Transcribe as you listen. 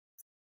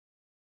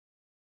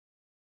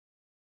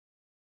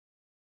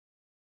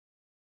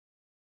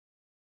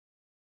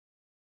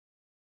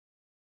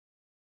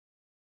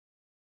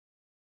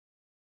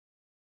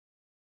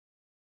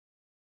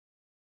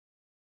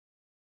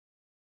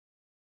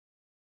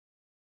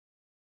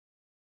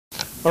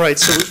All right,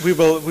 so we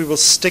will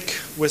stick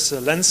with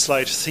the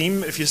landslide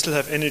theme if you still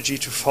have energy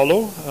to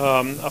follow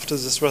after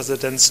this rather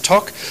dense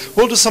talk.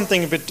 We'll do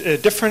something a bit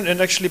different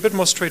and actually a bit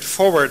more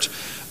straightforward.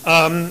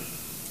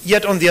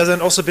 Yet on the other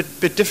hand, also a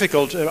bit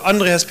difficult.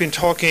 Andre has been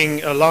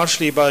talking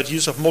largely about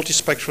use of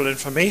multispectral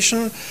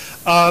information.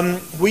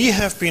 We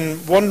have been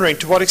wondering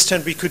to what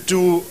extent we could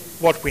do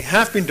what we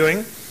have been doing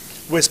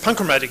with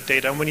panchromatic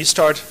data. And when you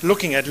start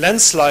looking at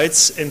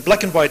landslides in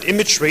black and white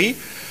imagery,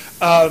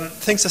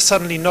 things are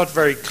suddenly not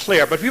very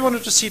clear. But we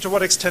wanted to see to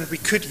what extent we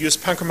could use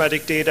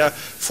panchromatic data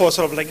for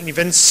sort of like an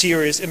event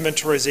series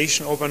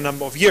inventorization over a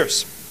number of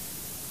years.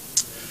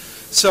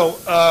 So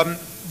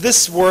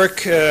this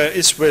work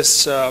is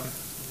with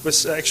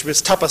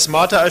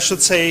Tapas, I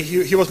should say.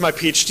 He was my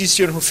PhD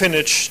student who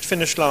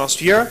finished last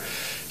year.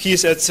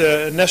 He's at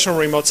the National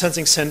Remote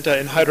Sensing Center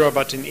in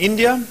Hyderabad in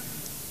India.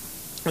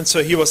 And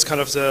so he was kind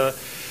of the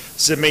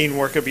main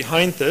worker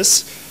behind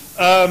this.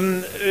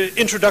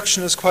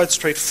 Introduction is quite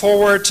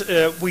straightforward.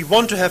 We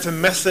want to have a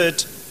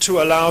method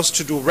to allow us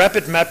to do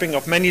rapid mapping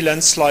of many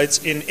landslides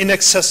in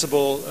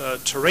inaccessible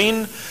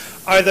terrain,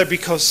 either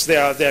because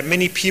there are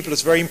many people,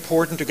 it's very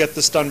important to get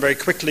this done very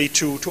quickly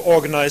to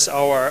organize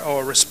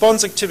our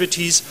response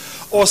activities,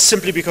 or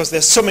simply because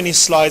there's so many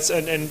slides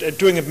and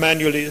doing it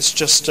manually is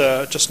just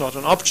not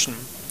an option.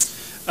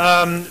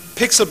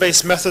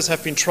 Pixel-based methods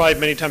have been tried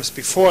many times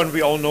before, and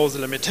we all know the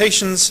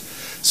limitations.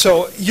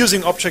 So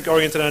using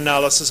object-oriented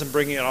analysis and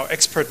bringing in our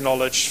expert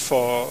knowledge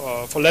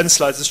for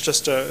landslides is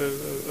just a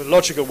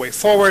logical way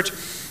forward.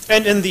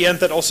 And in the end,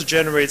 that also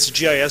generates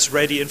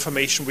GIS-ready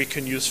information we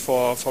can use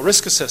for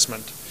risk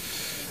assessment.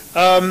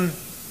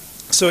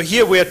 So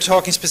here we are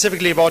talking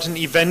specifically about an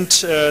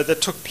event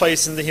that took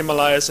place in the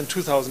Himalayas in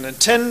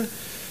 2010.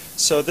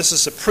 So this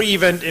is a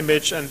pre-event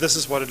image, and this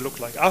is what it looked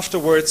like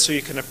afterwards. So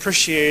you can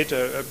appreciate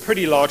a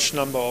pretty large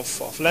number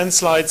of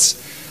landslides.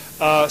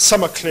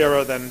 Some are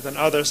clearer than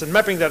others, and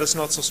mapping that is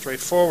not so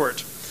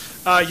straightforward.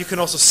 You can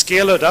also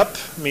scale it up.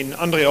 I mean,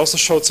 Andre also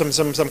showed some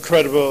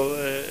credible,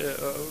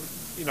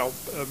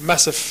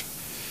 massive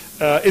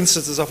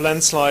instances of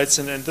landslides,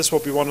 and this will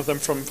be one of them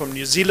from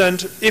New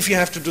Zealand. If you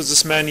have to do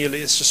this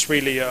manually, it's just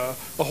really a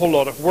whole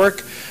lot of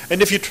work.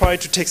 And if you try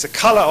to take the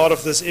color out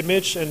of this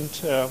image, and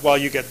while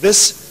you get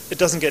this, it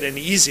doesn't get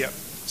any easier.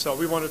 So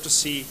we wanted to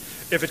see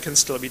if it can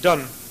still be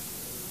done.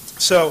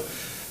 So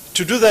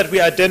to do that, we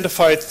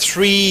identified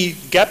 3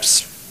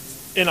 gaps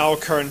in our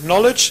current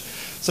knowledge.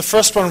 The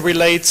first one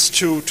relates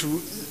to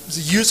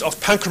the use of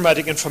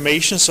panchromatic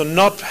information, so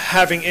not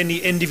having any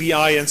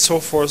NDVI and so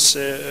forth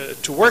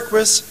to work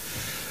with.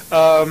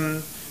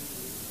 The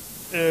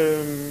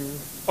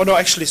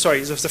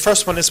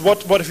first one is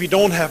what if we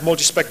don't have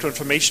multispectral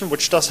information,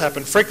 which does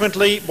happen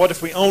frequently? What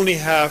if we only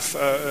have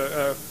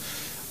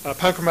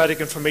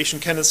panchromatic information?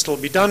 Can it still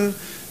be done?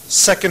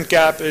 Second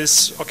gap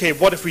is, okay,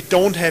 what if we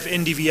don't have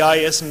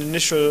NDVI as an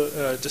initial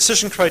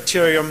decision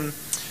criterion?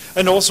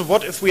 And also,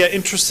 what if we are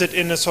interested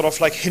in a sort of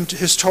like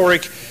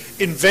historic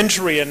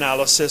inventory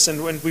analysis,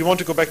 and when we want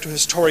to go back to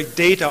historic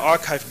data,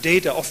 archived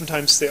data,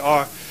 oftentimes they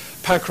are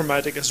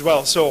panchromatic as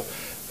well. So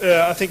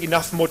I think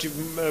enough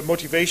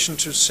motivation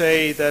to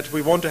say that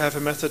we want to have a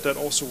method that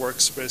also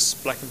works with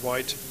black and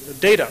white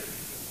data.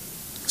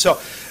 So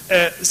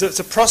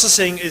the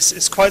processing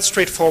is quite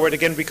straightforward.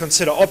 Again, we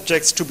consider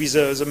objects to be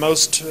the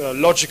most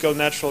logical,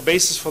 natural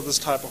basis for this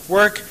type of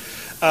work.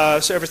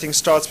 So everything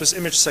starts with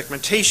image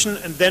segmentation,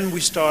 and then we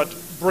start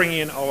bringing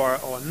in our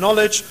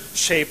knowledge,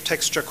 shape,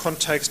 texture,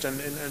 context,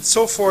 and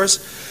so forth.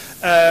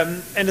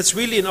 And it's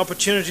really an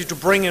opportunity to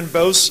bring in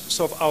both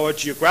sort of our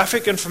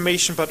geographic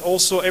information, but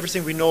also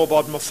everything we know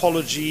about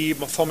morphology,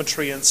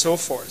 morphometry, and so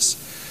forth.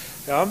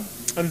 Yeah?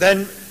 And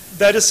then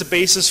that is the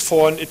basis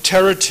for an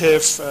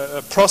iterative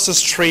process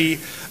tree,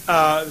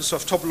 sort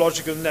of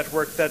topological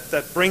network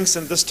that brings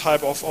in this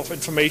type of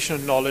information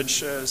and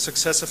knowledge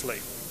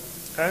successively.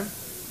 Okay?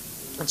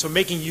 And so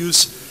making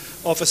use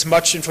of as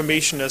much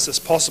information as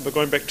possible,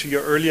 going back to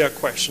your earlier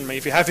question.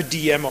 If you have a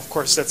DM, of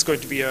course, that's going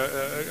to be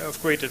of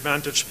great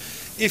advantage.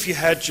 If you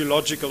had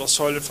geological or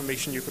soil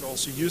information, you could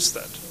also use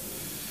that.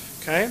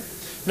 Okay?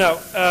 Now,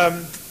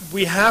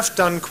 we have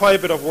done quite a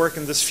bit of work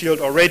in this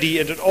field already,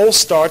 and it all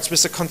starts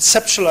with the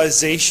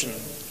conceptualization,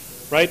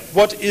 right?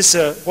 What is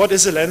a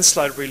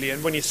landslide really?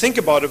 And when you think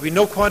about it, we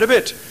know quite a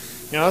bit.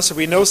 Yeah, so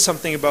we know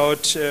something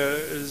about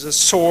the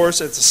source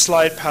and the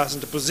slide path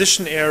and the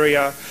position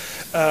area,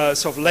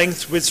 sort of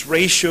length-width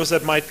ratios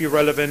that might be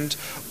relevant,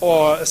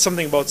 or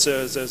something about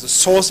the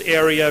source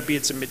area, be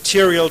it the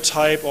material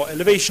type or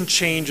elevation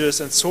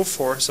changes and so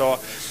forth, or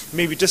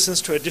maybe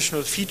distance to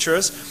additional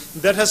features.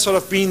 That has sort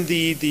of been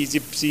the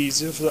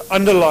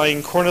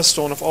underlying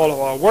cornerstone of all of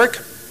our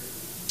work.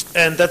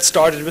 And that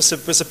started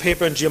with a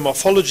paper in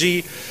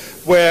geomorphology,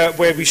 where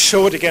we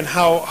showed again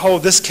how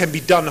this can be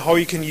done, how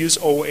you can use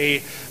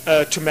OA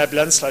to map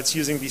landslides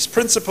using these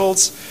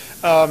principles.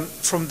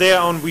 From there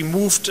on, we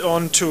moved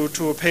on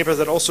to a paper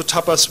that also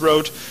Tapas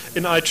wrote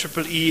in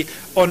IEEE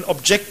on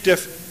objective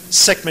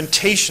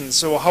segmentation,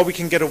 so how we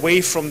can get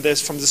away from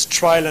this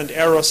trial and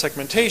error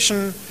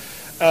segmentation.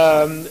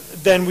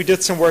 Then we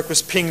did some work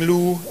with Ping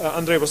Lu.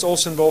 Andre was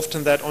also involved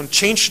in that on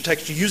change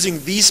detection, using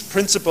these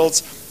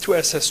principles to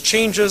assess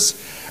changes.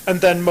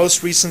 And then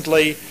most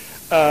recently,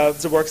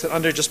 the work that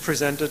Andre just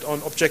presented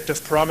on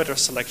objective parameter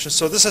selection.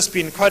 So this has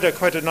been quite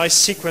a nice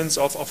sequence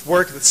of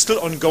work that's still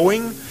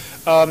ongoing.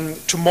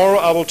 Tomorrow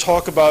I will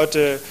talk about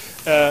a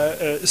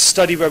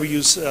study where we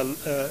use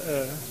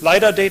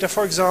LiDAR data,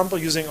 for example,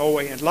 using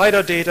OA and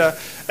LiDAR data.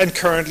 And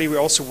currently we're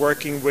also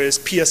working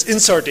with PS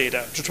INSAR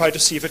data to try to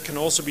see if it can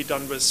also be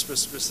done with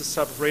this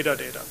type of radar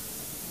data.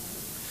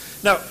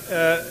 Now,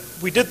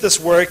 we did this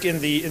work in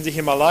the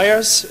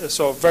Himalayas,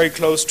 so very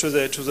close to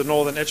the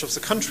northern edge of the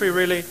country,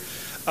 really.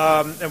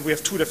 And we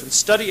have two different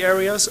study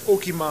areas,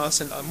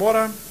 Okimas and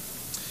Almora.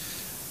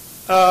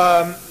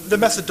 The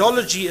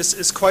methodology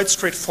is quite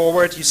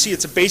straightforward. You see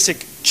it's a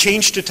basic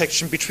change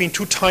detection between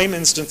two time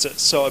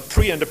instances, so a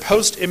pre and a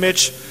post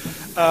image,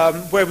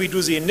 where we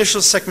do the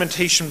initial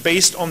segmentation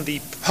based on the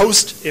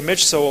post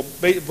image, so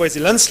where the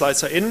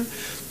landslides are in.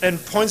 And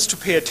points to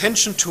pay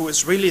attention to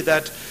is really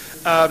that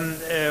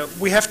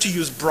we have to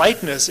use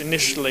brightness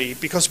initially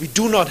because we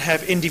do not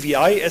have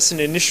NDVI as an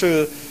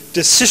initial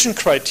decision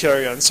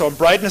criterion. So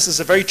brightness is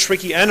a very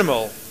tricky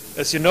animal,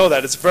 as you know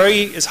that.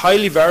 It's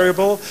highly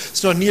variable.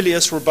 It's not nearly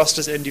as robust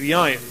as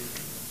NDVI.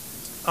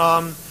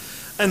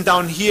 And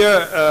down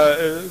here,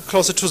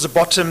 closer to the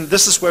bottom,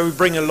 this is where we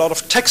bring a lot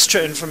of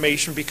texture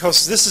information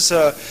because this is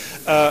a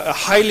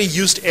highly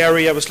used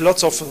area with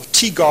lots of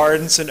tea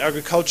gardens and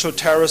agricultural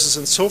terraces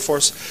and so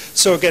forth.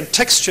 So again,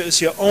 texture is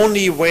your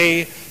only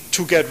way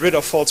to get rid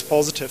of false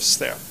positives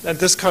there. And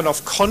this kind of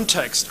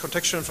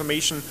contextual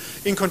information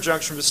in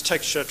conjunction with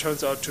texture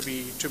turns out to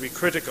be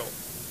critical.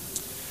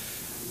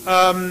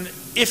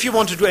 If you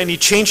want to do any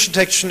change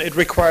detection, it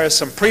requires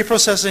some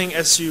pre-processing,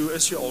 as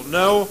you all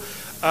know.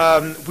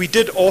 We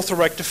did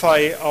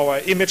auto-rectify our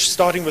image,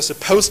 starting with a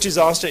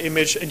post-disaster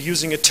image and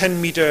using a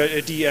 10-meter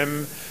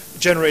DM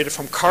generated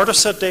from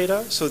Cartosat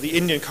data, so the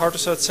Indian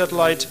Cartosat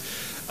satellite.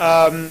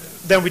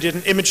 Then we did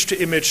an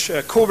image-to-image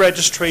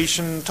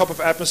co-registration, top of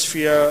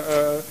atmosphere,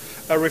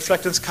 a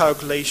reflectance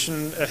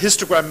calculation, a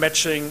histogram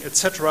matching,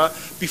 etc.,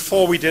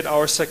 before we did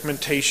our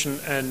segmentation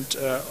and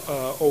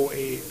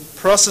OA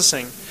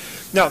processing.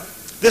 Now,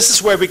 this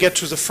is where we get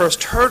to the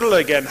first hurdle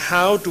again.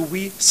 How do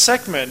we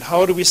segment?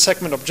 How do we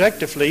segment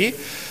objectively?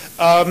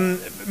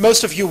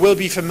 Most of you will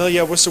be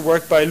familiar with the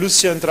work by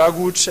Lucian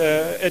Dragut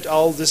et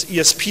al., this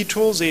ESP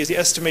tool, the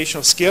estimation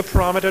of scale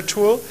parameter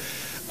tool.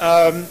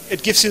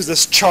 It gives you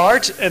this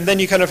chart, and then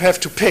you kind of have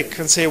to pick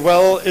and say,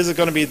 well, is it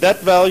going to be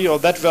that value or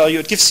that value?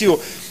 It gives you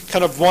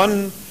kind of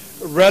one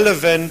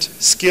relevant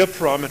scale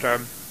parameter.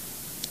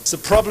 The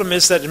problem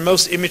is that in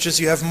most images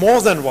you have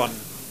more than one,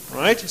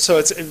 right?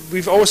 So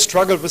we've always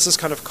struggled with this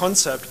kind of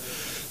concept.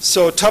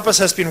 So Tapas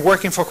has been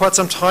working for quite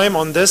some time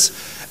on this,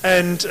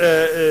 and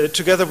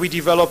together we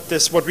developed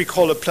this, what we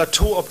call a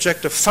Plateau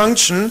objective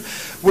function,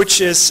 which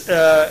is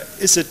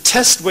a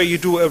test where you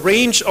do a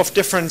range of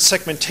different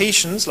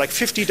segmentations, like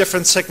 50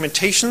 different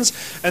segmentations,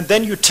 and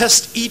then you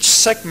test each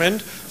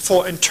segment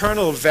for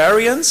internal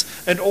variance,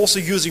 and also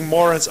using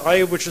Moran's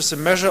I, which is a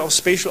measure of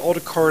spatial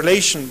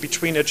autocorrelation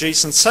between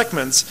adjacent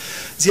segments.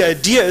 The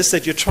idea is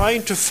that you're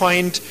trying to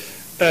find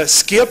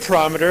scale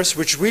parameters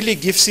which really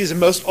gives you the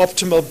most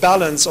optimal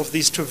balance of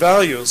these two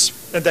values,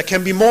 and there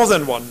can be more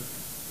than one.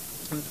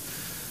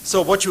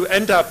 So what you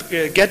end up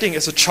getting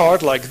is a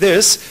chart like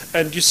this,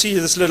 and you see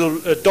this little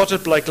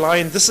dotted black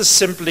line. This is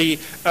simply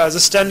the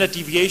standard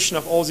deviation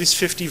of all these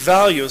 50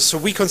 values. So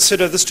we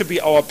consider this to be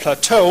our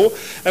plateau,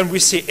 and we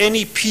say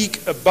any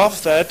peak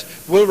above that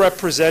will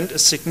represent a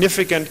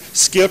significant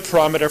scale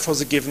parameter for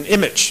the given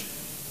image.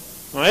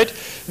 Right?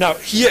 Now,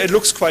 here it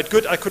looks quite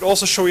good. I could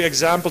also show you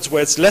examples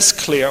where it's less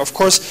clear. Of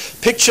course,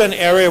 picture an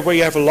area where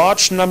you have a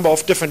large number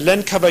of different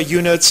land cover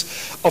units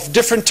of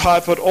different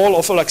type, but all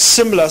of like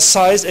similar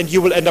size, and you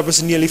will end up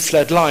with a nearly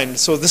flat line.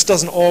 So this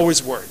doesn't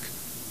always work,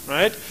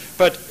 right?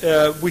 But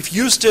we've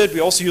used it. We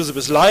also use it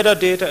with LiDAR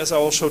data, as I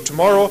will show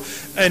tomorrow,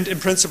 and in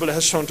principle it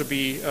has shown to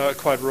be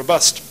quite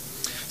robust.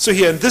 So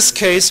here in this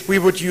case, we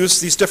would use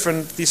these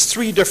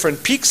three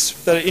different peaks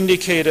that are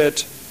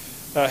indicated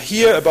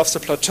here above the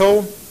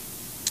plateau,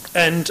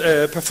 and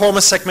perform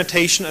a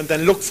segmentation and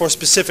then look for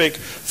specific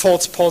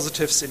false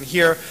positives in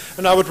here.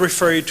 And I would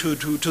refer you to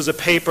the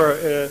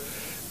paper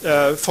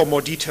for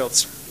more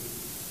details.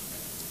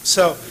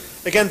 So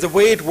again, the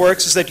way it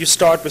works is that you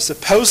start with a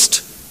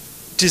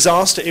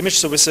post-disaster image,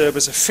 so with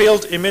a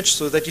failed image,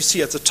 so that you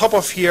see at the top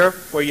of here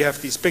where you have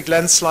these big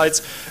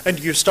landslides, and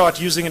you start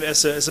using it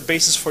as a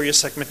basis for your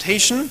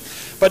segmentation.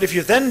 But if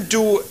you then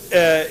do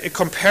a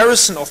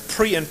comparison of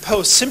pre and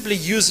post, simply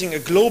using a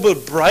global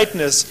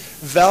brightness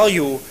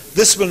value,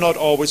 this will not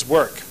always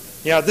work.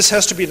 Yeah, this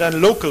has to be done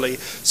locally.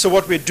 So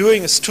what we're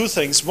doing is two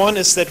things. One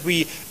is that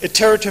we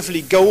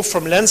iteratively go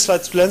from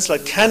landslide to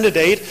landslide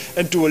candidate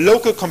and do a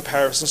local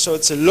comparison. So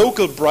it's a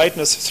local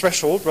brightness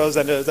threshold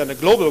rather than a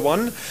global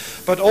one.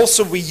 But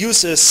also we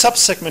use a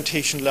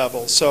sub-segmentation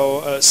level.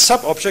 So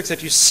sub-objects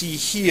that you see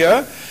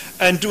here,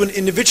 and do an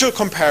individual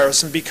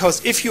comparison,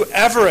 because if you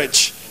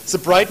average the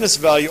brightness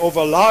value over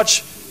a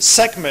large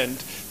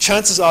segment,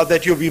 chances are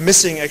that you'll be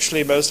missing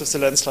actually most of the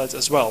landslides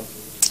as well.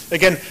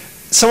 Again,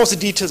 some of the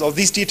details, or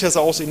these details,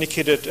 are also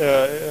indicated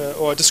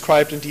or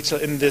described in detail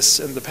in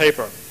the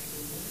paper.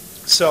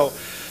 So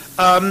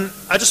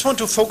I just want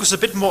to focus a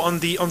bit more on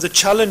the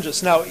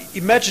challenges. Now,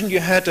 imagine you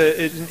had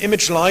an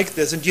image like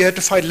this, and you had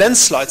to find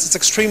landslides. It's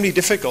extremely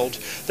difficult.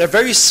 There are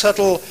very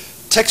subtle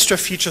texture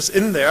features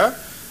in there,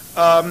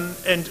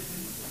 and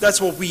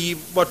that's what we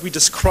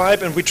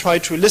describe, and we try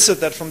to elicit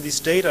that from these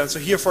data. And so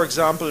here, for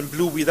example, in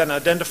blue, we then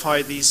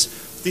identify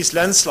these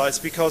landslides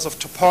because of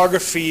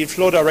topography,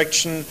 flow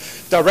direction,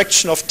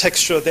 direction of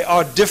texture. They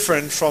are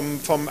different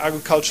from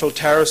agricultural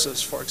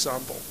terraces, for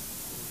example.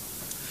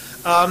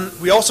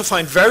 We also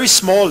find very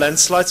small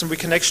landslides, and we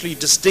can actually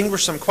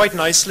distinguish them quite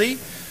nicely,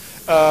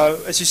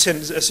 as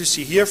you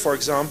see here, for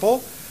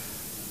example.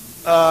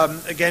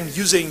 Again,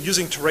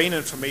 using terrain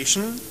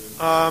information.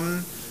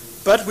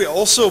 But we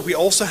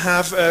also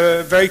have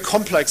very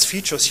complex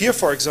features. Here,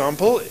 for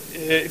example,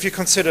 if you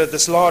consider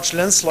this large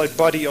landslide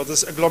body, or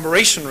this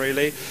agglomeration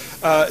really,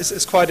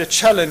 is quite a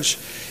challenge.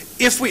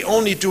 If we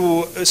only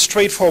do a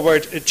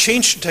straightforward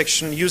change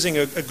detection using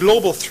a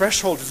global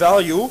threshold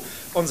value,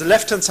 on the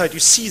left-hand side you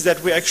see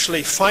that we're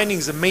actually finding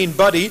the main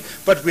body,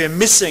 but we're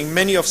missing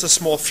many of the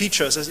small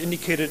features as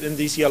indicated in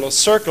these yellow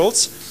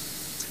circles.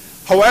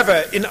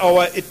 However, in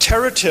our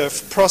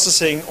iterative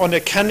processing on a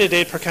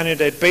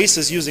candidate-per-candidate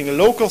basis using a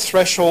local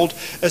threshold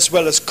as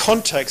well as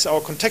context,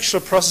 our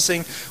contextual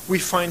processing, we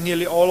find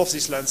nearly all of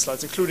these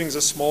landslides, including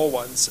the small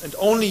ones, and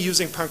only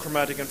using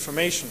panchromatic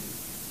information.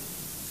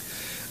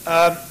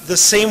 The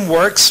same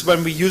works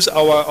when we use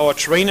our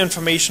terrain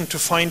information to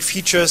find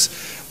features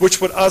which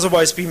would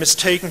otherwise be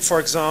mistaken, for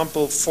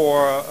example,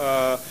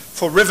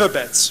 for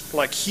riverbeds.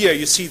 Like here,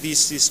 you see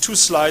these two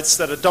slides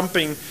that are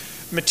dumping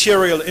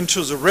material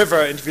into the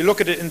river, and if you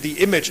look at it in the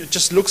image, it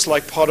just looks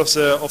like part of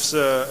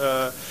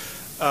the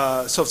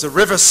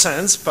river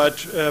sands.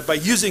 But by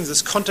using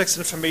this context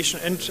information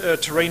and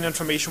terrain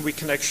information, we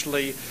can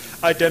actually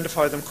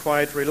identify them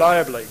quite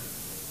reliably.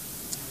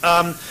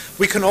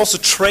 We can also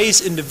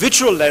trace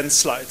individual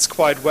landslides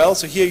quite well.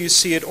 So here you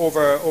see it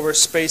over a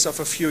space of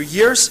a few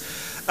years.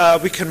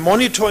 We can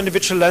monitor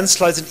individual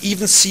landslides and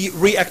even see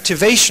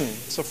reactivation.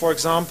 So, for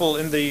example,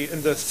 in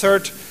the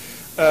third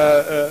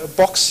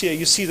box here,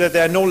 you see that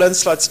there are no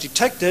landslides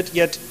detected,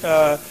 yet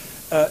a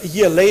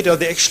year later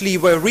they actually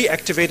were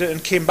reactivated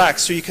and came back.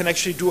 So you can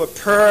actually do a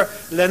per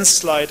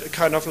landslide, a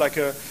kind of like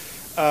a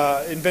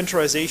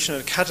inventorization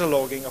and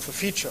cataloging of a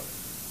feature.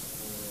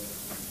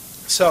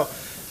 So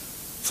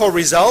for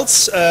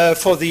results,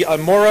 for the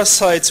Almora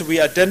sites, we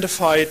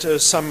identified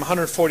some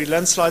 140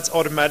 landslides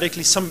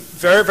automatically, some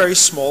very, very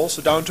small,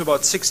 so down to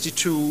about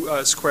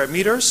 62 square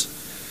meters.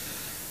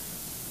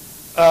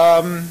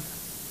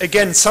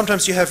 Again,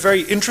 sometimes you have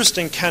very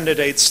interesting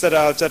candidates that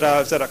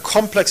are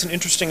complex and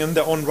interesting in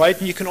their own right,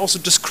 and you can also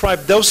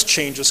describe those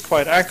changes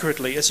quite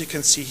accurately. As you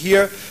can see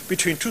here,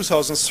 between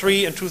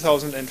 2003 and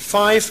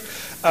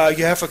 2005,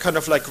 you have a kind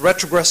of like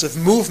retrogressive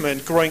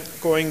movement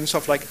going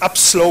sort of like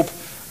upslope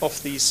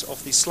of these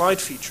slide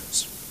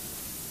features.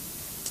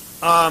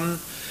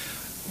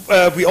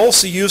 We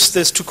also use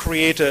this to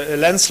create a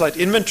landslide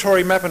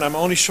inventory map, and I'm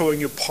only showing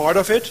you part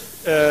of it.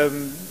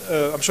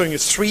 I'm showing you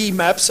 3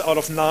 maps out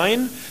of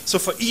 9. So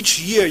for each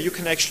year, you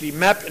can actually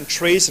map and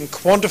trace and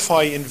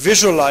quantify and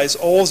visualize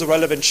all the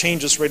relevant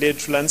changes related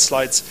to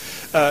landslides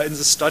in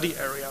the study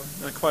area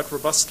quite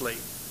robustly.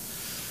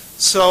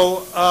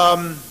 So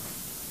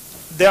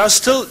there are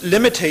still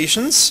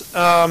limitations.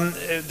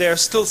 There are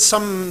still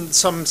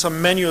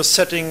some manual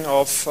setting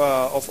of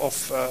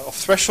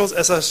thresholds,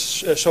 as I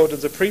showed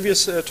in the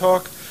previous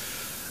talk.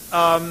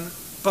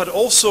 But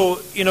also,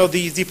 you know,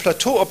 the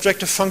Plateau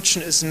objective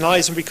function is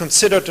nice, and we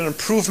considered an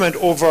improvement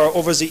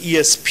over the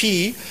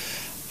ESP.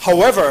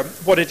 However,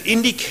 what it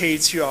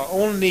indicates here are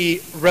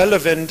only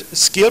relevant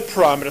scale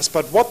parameters,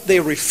 but what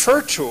they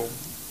refer to,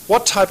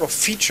 what type of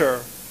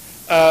feature,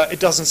 it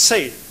doesn't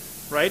say,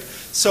 right?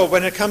 So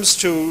when it comes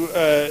to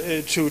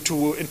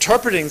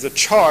interpreting the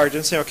chart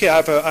and saying, okay, I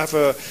have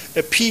a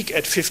peak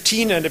at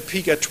 15 and a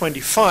peak at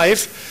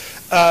 25,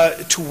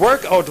 to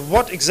work out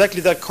what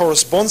exactly that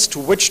corresponds to,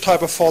 which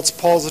type of false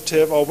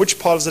positive or which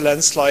part of the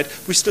landslide,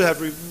 we still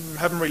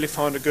haven't really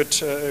found a good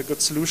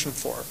solution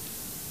for.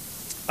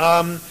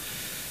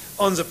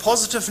 On the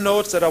positive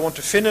note that I want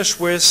to finish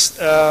with,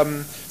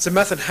 the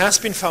method has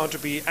been found to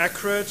be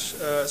accurate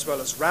as well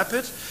as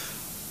rapid.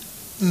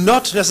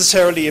 Not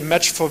necessarily a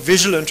match for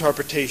visual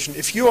interpretation.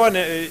 If you are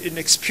an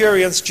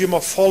experienced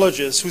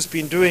geomorphologist who's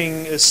been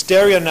doing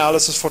stereo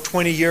analysis for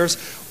 20 years,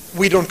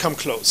 we don't come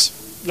close.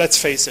 Let's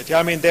face it.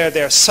 I mean,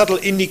 there are subtle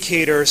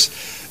indicators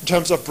in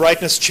terms of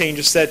brightness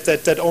changes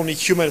that only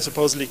humans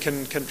supposedly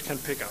can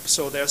pick up.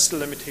 So there's still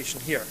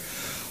limitation here.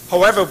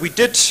 However, we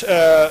did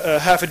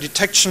have a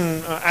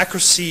detection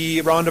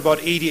accuracy around about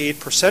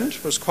 88%.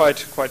 It was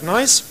quite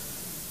nice.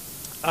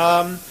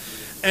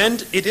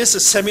 And it is a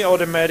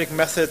semi-automatic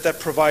method that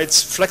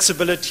provides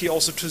flexibility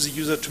also to the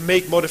user to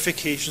make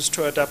modifications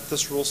to adapt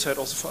this rule set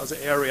also for other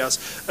areas.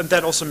 And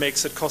that also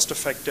makes it cost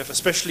effective,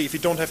 especially if you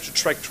don't have to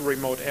track to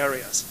remote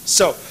areas.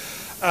 So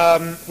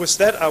with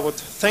that, I would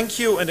thank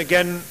you. And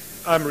again,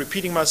 I'm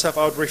repeating myself,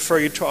 I would refer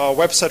you to our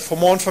website for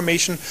more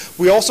information.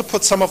 We also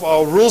put some of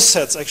our rule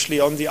sets actually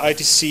on the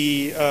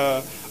ITC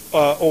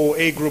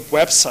OA group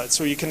website,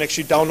 so you can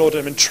actually download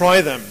them and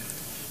try them.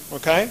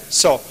 Okay?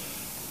 So,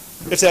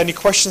 if there are any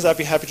questions, I'd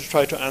be happy to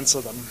try to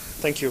answer them.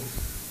 Thank you.